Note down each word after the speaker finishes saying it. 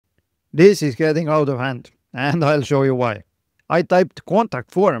This is getting out of hand, and I'll show you why. I typed contact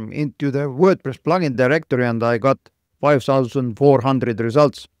form into the WordPress plugin directory and I got 5,400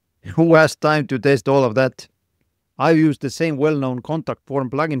 results. Who has time to test all of that? I've used the same well-known contact form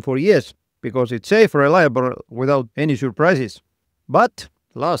plugin for years because it's safe, reliable, without any surprises. But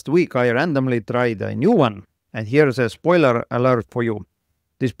last week I randomly tried a new one, and here's a spoiler alert for you.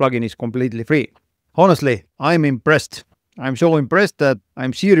 This plugin is completely free. Honestly, I'm impressed. I'm so impressed that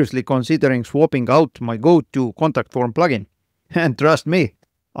I'm seriously considering swapping out my go-to contact form plugin. And trust me,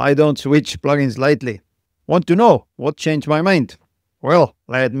 I don't switch plugins lightly. Want to know what changed my mind? Well,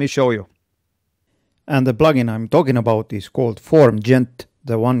 let me show you. And the plugin I'm talking about is called FormGent,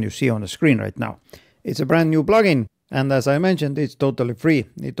 the one you see on the screen right now. It's a brand new plugin, and as I mentioned, it's totally free.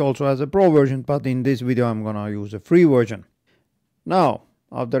 It also has a pro version, but in this video I'm gonna use a free version. Now,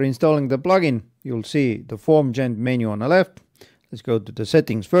 after installing the plugin, you'll see the FormGent menu on the left. Let's go to the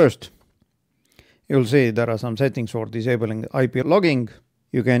settings first. You'll see there are some settings for disabling IP logging.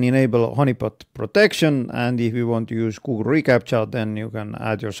 You can enable honeypot protection, and if you want to use Google reCAPTCHA, then you can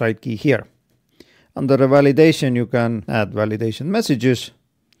add your site key here. Under the validation, you can add validation messages.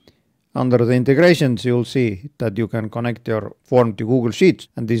 Under the integrations, you'll see that you can connect your form to Google Sheets,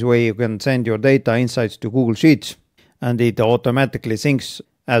 and this way you can send your data insights to Google Sheets, and it automatically syncs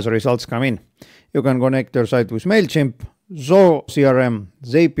as results come in. You can connect your site with MailChimp, Zoho CRM,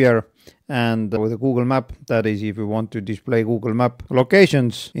 Zapier, and with a Google Map. That is, if you want to display Google Map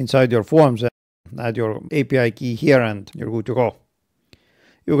locations inside your forms, add your API key here and you're good to go.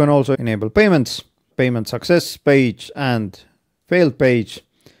 You can also enable payments, payment success page and failed page.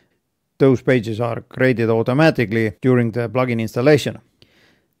 Those pages are created automatically during the plugin installation.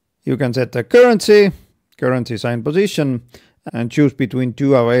 You can set the currency sign position, and choose between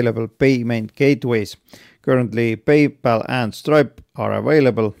two available payment gateways. Currently, PayPal and Stripe are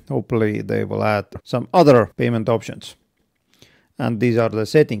available. Hopefully, they will add some other payment options. And these are the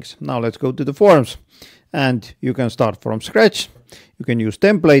settings. Now let's go to the forms. And you can start from scratch. You can use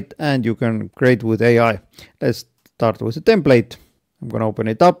template and you can create with AI. Let's start with the template. I'm going to open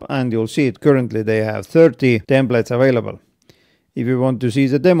it up and you'll see it. Currently, they have 30 templates available. If you want to see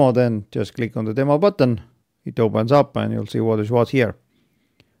the demo, then just click on the demo button. It opens up and you'll see what is what here.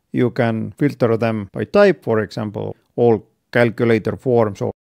 You can filter them by type, for example, all calculator forms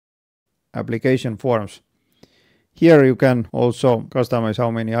or application forms. Here you can also customize how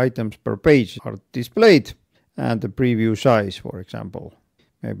many items per page are displayed and the preview size, for example.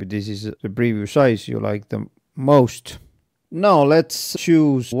 Maybe this is the preview size you like the most. Now let's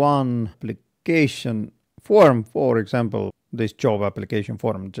choose one application form, for example, this job application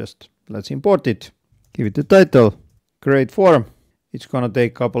form. Just let's import it. Give it the title, create form. It's gonna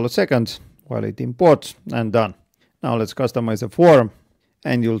take a couple of seconds while it imports, and done. Now let's customize the form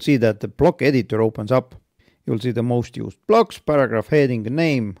and you'll see that the block editor opens up. You'll see the most used blocks, paragraph heading,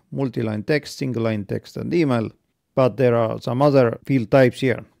 name, multi-line text, single line text and email. But there are some other field types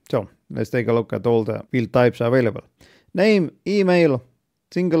here. So let's take a look at all the field types available. Name, email,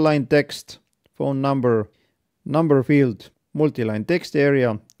 single line text, phone number, number field, multi-line text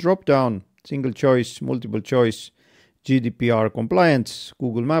area, drop down, single choice, multiple choice, GDPR compliance,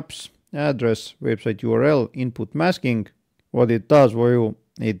 Google Maps, address, website URL, input masking. What it does for you,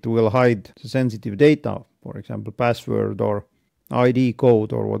 it will hide the sensitive data, for example, password or ID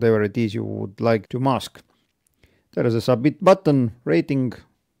code or whatever it is you would like to mask. There is a submit button, rating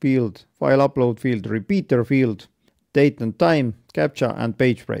field, file upload field, repeater field, date and time, CAPTCHA and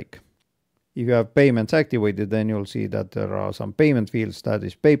page break. If you have payments activated, then you'll see that there are some payment fields, that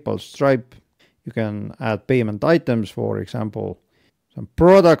is PayPal, Stripe. You can add payment items, for example, some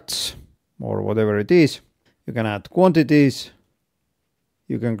products or whatever it is. You can add quantities.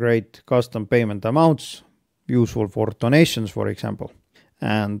 You can create custom payment amounts, useful for donations, for example,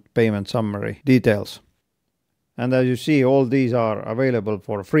 and payment summary details. And as you see, all these are available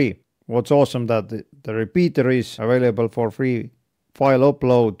for free. What's awesome that the repeater is available for free, file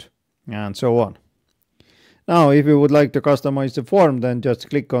upload, and so on. Now, if you would like to customize the form, then just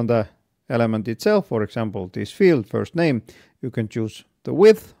click on the element itself. For example, this field, first name, you can choose the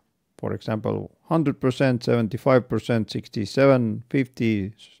width, for example, 100%, 75%, 67,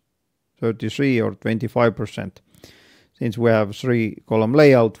 50, 33 or 25%. Since we have 3-column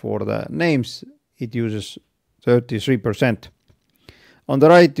layout for the names, it uses 33%. On the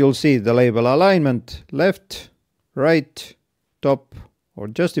right, you'll see the label alignment, left, right, top, or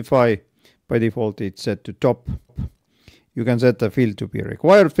justify. By default, it's set to top. You can set the field to be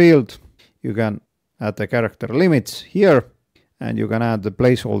required field. You can add the character limits here, and you can add the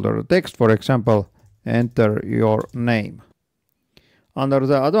placeholder text, for example, enter your name. Under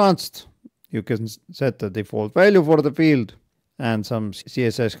the advanced, you can set the default value for the field and some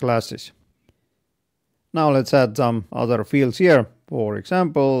CSS classes. Now let's add some other fields here. For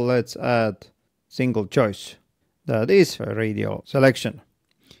example, let's add single choice. That is a radial selection.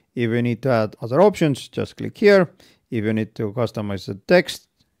 If you need to add other options, just click here. If you need to customize the text,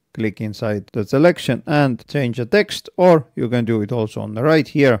 click inside the selection and change the text, or you can do it also on the right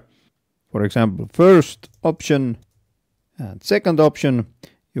here. For example, first option and second option.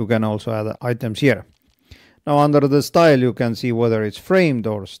 You can also add items here. Now under the style, you can see whether it's framed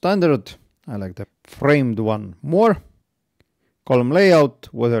or standard. I like the framed one more. Column layout,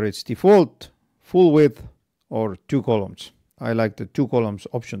 whether it's default, full width, or 2 columns. I like the 2 columns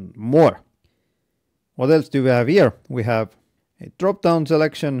option more. What else do we have here? We have a drop-down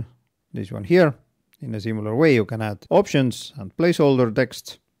selection, this one here. In a similar way, you can add options and placeholder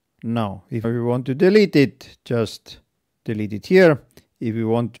text. Now, if you want to delete it, just delete it here. If you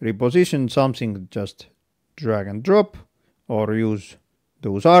want to reposition something, just drag and drop or use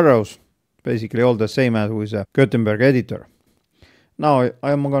those arrows. Basically all the same as with a Gutenberg editor. Now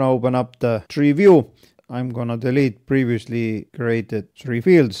I'm going to open up the tree view. I'm going to delete previously created 3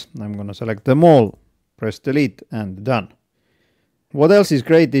 fields. I'm going to select them all, press delete and done. What else is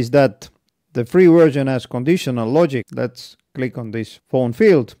great is that the free version has conditional logic. Let's click on this phone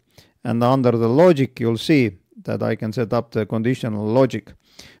field, and under the logic you'll see that I can set up the conditional logic.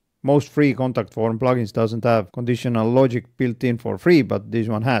 Most free contact form plugins doesn't have conditional logic built in for free, but this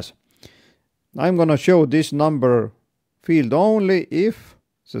one has. I'm going to show this number field only if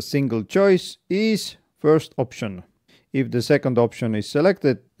the single choice is first option. If the second option is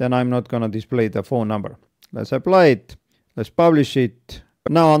selected, then I'm not going to display the phone number. Let's apply it. Let's publish it.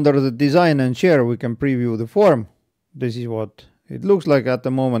 Now under the design and share, we can preview the form. This is what it looks like at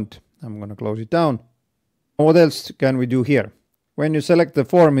the moment. I'm going to close it down. What else can we do here? When you select the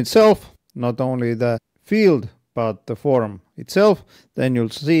form itself, not only the field, but the form itself, then you'll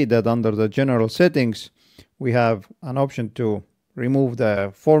see that under the general settings, we have an option to remove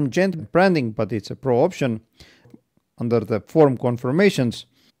the FormGent branding, but it's a pro option. Under the form confirmations,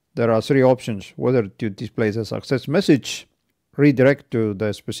 there are 3 options: whether to display the success message, redirect to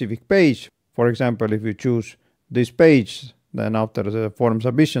the specific page. For example, if you choose this page, then after the form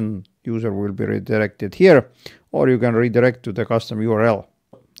submission, user will be redirected here, or you can redirect to the custom URL.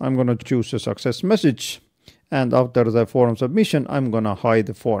 I'm going to choose a success message, and after the form submission, I'm going to hide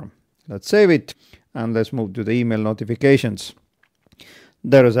the form. Let's save it, and let's move to the email notifications.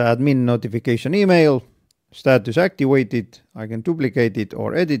 There is an admin notification email, status activated. I can duplicate it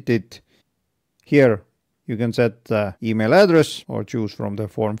or edit it. Here you can set the email address or choose from the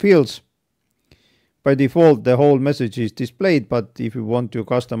form fields. By default, the whole message is displayed, but if you want to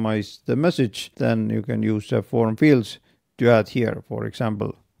customize the message, then you can use the form fields to add here. For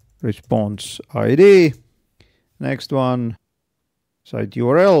example, response ID. Next one, site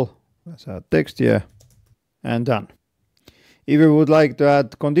URL. Let's add text here and done. If you would like to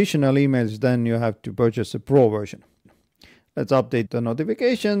add conditional emails, then you have to purchase the pro version. Let's update the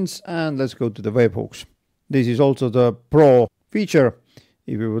notifications and let's go to the webhooks. This is also the pro feature.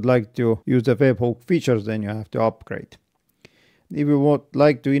 If you would like to use the webhook features, then you have to upgrade. If you would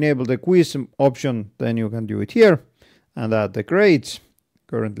like to enable the quiz option, then you can do it here and add the grades.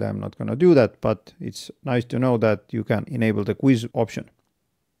 Currently I'm not going to do that, but it's nice to know that you can enable the quiz option.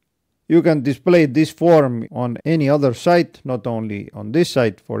 You can display this form on any other site, not only on this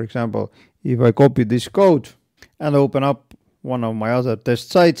site. For example, if I copy this code and open up one of my other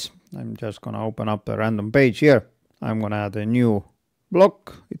test sites, I'm just going to open up a random page here. I'm going to add a new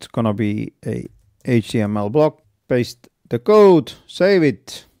block. It's going to be a HTML block. Paste the code, save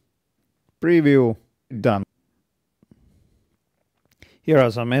it, preview, done. Here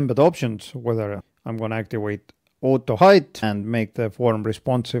are some embed options, whether I'm going to activate auto hide and make the form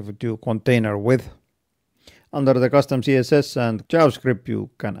responsive to container width. Under the custom CSS and JavaScript,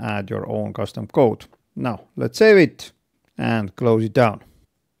 you can add your own custom code. Now let's save it and close it down.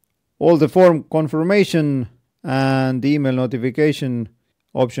 All the form confirmation and email notification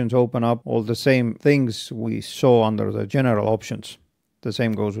options open up all the same things we saw under the general options. The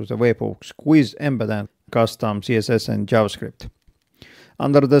same goes with the webhooks, quiz, embed, and custom CSS and JavaScript.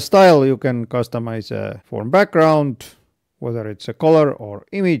 Under the style, you can customize a form background, whether it's a color or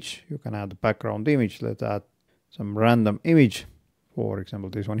image. You can add a background image. Let's add some random image. For example,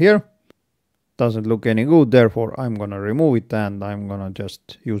 this one here. Doesn't look any good, therefore I'm going to remove it and I'm going to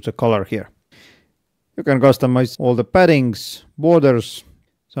just use the color here. You can customize all the paddings, borders,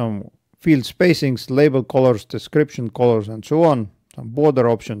 some field spacings, label colors, description colors, and so on. Some border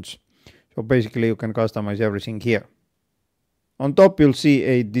options. So basically you can customize everything here. On top you'll see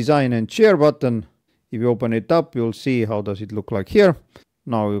a design and share button. If you open it up, you'll see how does it look like here.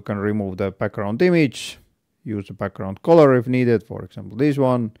 Now you can remove the background image, use the background color if needed, for example this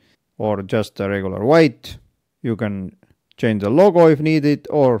one, or just a regular white. You can change the logo if needed,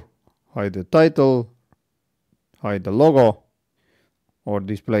 or hide the title, hide the logo, or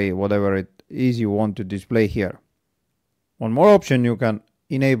display whatever it is you want to display here. One more option, you can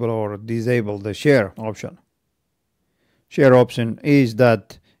enable or disable the share option. Share option is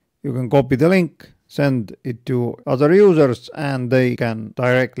that you can copy the link, send it to other users, and they can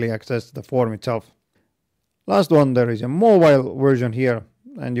directly access the form itself. Last one, there is a mobile version here,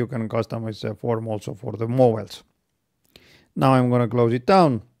 and you can customize the form also for the mobiles. Now I'm going to close it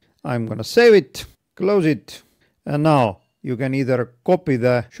down. I'm going to save it, close it, and now you can either copy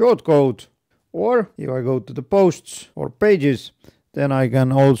the shortcode, or if I go to the posts or pages, then I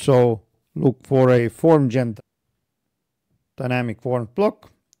can also look for a FormGent dynamic form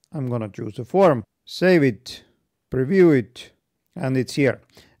block. I'm going to choose the form, save it, preview it, and it's here.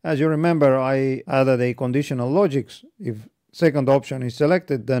 As you remember, I added a conditional logic. If second option is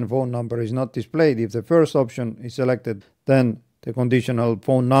selected, then phone number is not displayed. If the first option is selected, then the conditional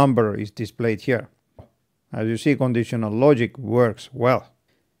phone number is displayed here. As you see, conditional logic works well.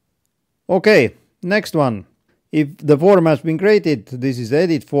 Okay, next one. If the form has been created, this is the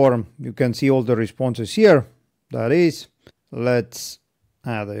edit form. You can see all the responses here. That is, let's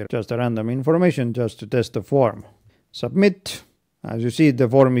add just a random information just to test the form. Submit. As you see, the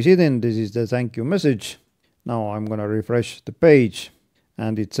form is hidden. This is the thank you message. Now I'm going to refresh the page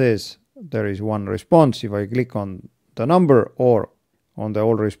and it says there is one response. If I click on the number or on the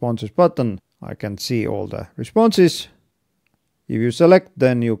all responses button, I can see all the responses. If you select,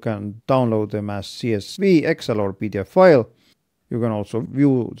 then you can download them as CSV, Excel or PDF file. You can also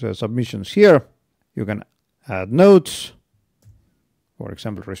view the submissions here. You can add notes. For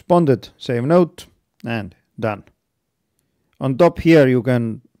example, responded, save note, and done. On top here you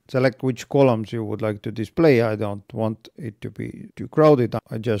can select which columns you would like to display. I don't want it to be too crowded.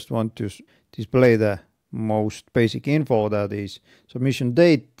 I just want to display the most basic info, that is submission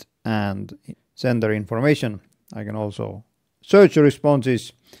date and sender information. I can also search the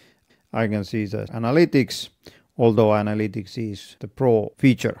responses. I can see the analytics, although analytics is the pro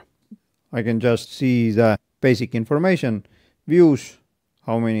feature. I can just see the basic information, views,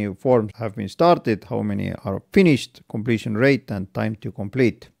 how many forms have been started, how many are finished, completion rate and time to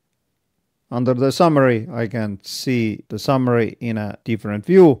complete. Under the summary, I can see the summary in a different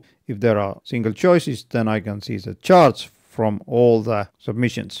view. If there are single choices, then I can see the charts from all the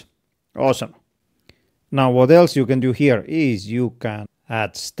submissions. Awesome. Now what else you can do here is you can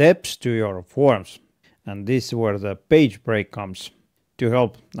add steps to your forms. And this is where the page break comes to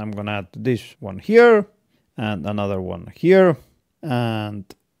help. I'm going to add this one here and another one here and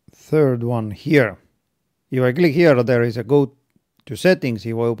third one here. If I click here, there is a go to settings.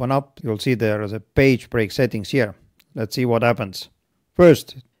 If I open up, you'll see there is a page break settings here. Let's see what happens.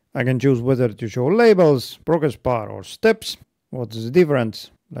 First, I can choose whether to show labels, progress bar or steps. What is the difference?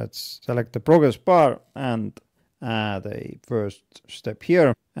 Let's select the progress bar and add a first step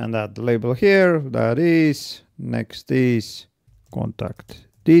here and add the label here. That is, next is contact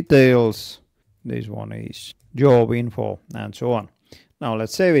details. This one is job info and so on. Now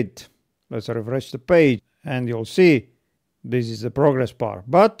let's save it. Let's refresh the page and you'll see this is the progress bar.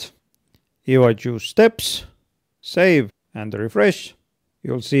 But if I choose steps, save and refresh,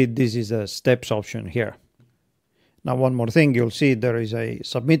 you'll see this is a steps option here. Now one more thing, you'll see there is a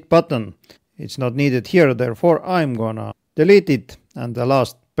submit button. It's not needed here, therefore I'm gonna delete it, and the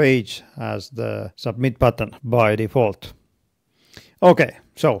last page has the submit button by default. Okay,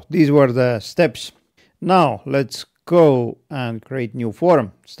 so these were the steps. Now let's go and create new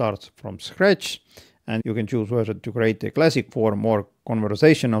form. Start from scratch, and you can choose whether to create a classic form or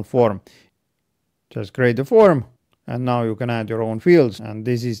conversational form. Just create the form, and now you can add your own fields, and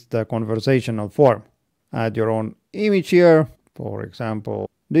this is the conversational form. Add your own image here, for example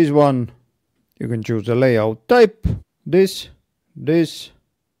this one. You can choose the layout type, this,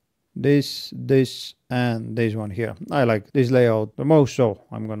 and this one here. I like this layout the most, so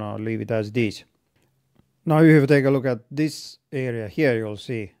I'm gonna leave it as this. Now if you take a look at this area here, you'll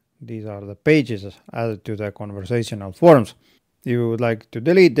see these are the pages added to the conversational forms. If you would like to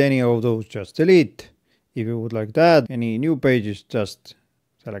delete any of those, just delete. If you would like to add any new pages, just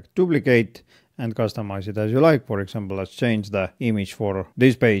select duplicate and customize it as you like. For example, let's change the image for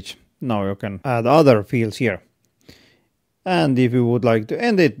this page. Now you can add other fields here. And if you would like to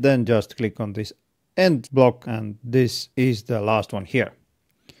end it, then just click on this end block, and this is the last one here.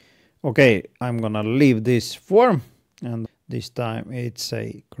 Okay, I'm gonna leave this form, and This time it's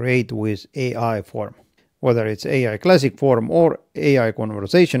a create with AI form. Whether it's AI classic form or AI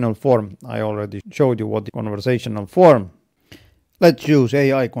conversational form, I already showed you what the conversational form. Let's use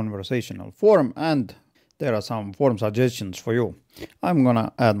AI conversational form, and there are some form suggestions for you. I'm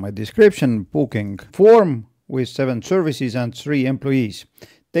gonna add my description, booking form with 7 services and 3 employees.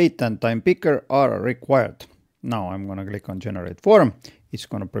 Date and time picker are required. Now I'm gonna click on generate form. It's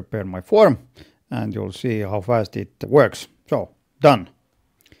gonna prepare my form and you'll see how fast it works. So, done.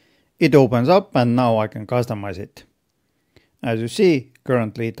 It opens up and now I can customize it. As you see,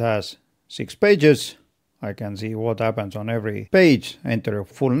 currently it has 6 pages. I can see what happens on every page. Enter your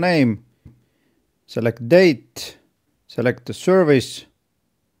full name, select date, select the service,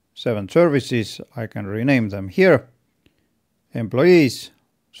 7 services, I can rename them here. Employees,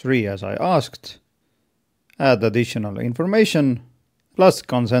 3 as I asked. Add additional information, plus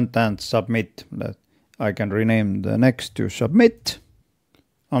consent and submit. That I can rename the next to submit.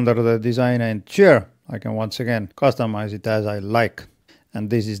 Under the design and share, I can once again customize it as I like. And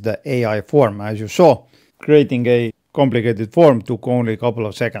this is the AI form. As you saw, creating a complicated form took only a couple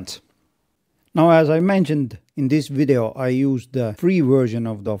of seconds. Now, as I mentioned in this video, I used the free version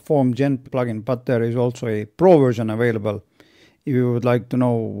of the FormGent plugin, but there is also a pro version available. If you would like to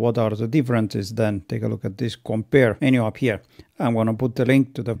know what are the differences, then take a look at this compare menu up here. I'm going to put the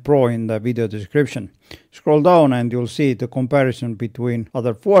link to the pro in the video description. Scroll down and you'll see the comparison between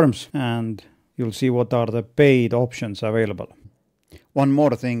other forms, and you'll see what are the paid options available. One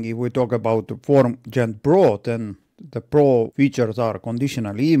more thing, if we talk about FormGent Pro, then the Pro features are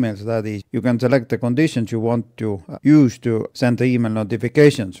conditional emails. That is, you can select the conditions you want to use to send the email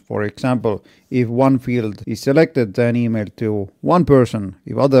notifications. For example, if one field is selected, then email to one person.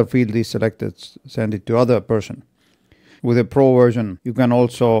 If other field is selected, send it to other person. With the Pro version, you can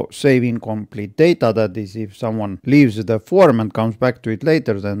also save incomplete data. That is, if someone leaves the form and comes back to it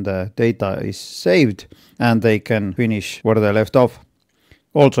later, then the data is saved and they can finish where they left off.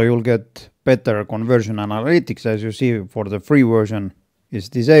 Also, you'll get better conversion analytics. As you see, for the free version is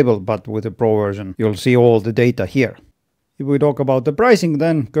disabled, but with the pro version, you'll see all the data here. If we talk about the pricing,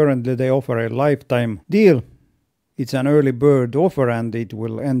 then currently they offer a lifetime deal. It's an early bird offer and it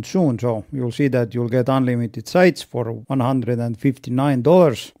will end soon. So you'll see that you'll get unlimited sites for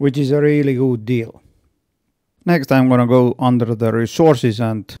 $159, which is a really good deal. Next, I'm going to go under the resources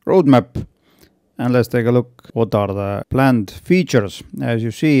and roadmap. And let's take a look what are the planned features. As you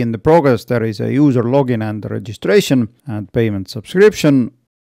see in the progress, there is a user login and registration and payment subscription.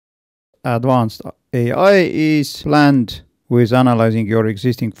 Advanced AI is planned with analyzing your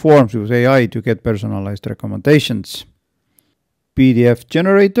existing forms with AI to get personalized recommendations. PDF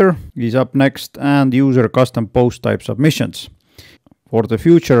generator is up next, and user custom post type submissions. For the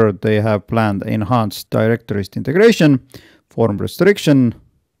future, they have planned enhanced directories integration, form restriction,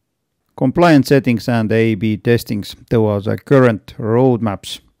 compliance settings and A/B testings. Those are the current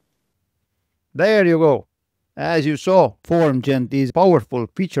roadmaps. There you go. As you saw, FormGent is a powerful,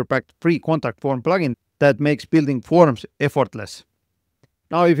 feature-packed free contact form plugin that makes building forms effortless.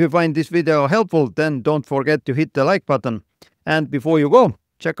 Now, if you find this video helpful, then don't forget to hit the like button. And before you go,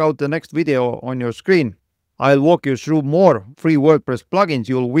 check out the next video on your screen. I'll walk you through more free WordPress plugins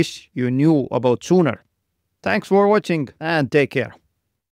you'll wish you knew about sooner. Thanks for watching and take care.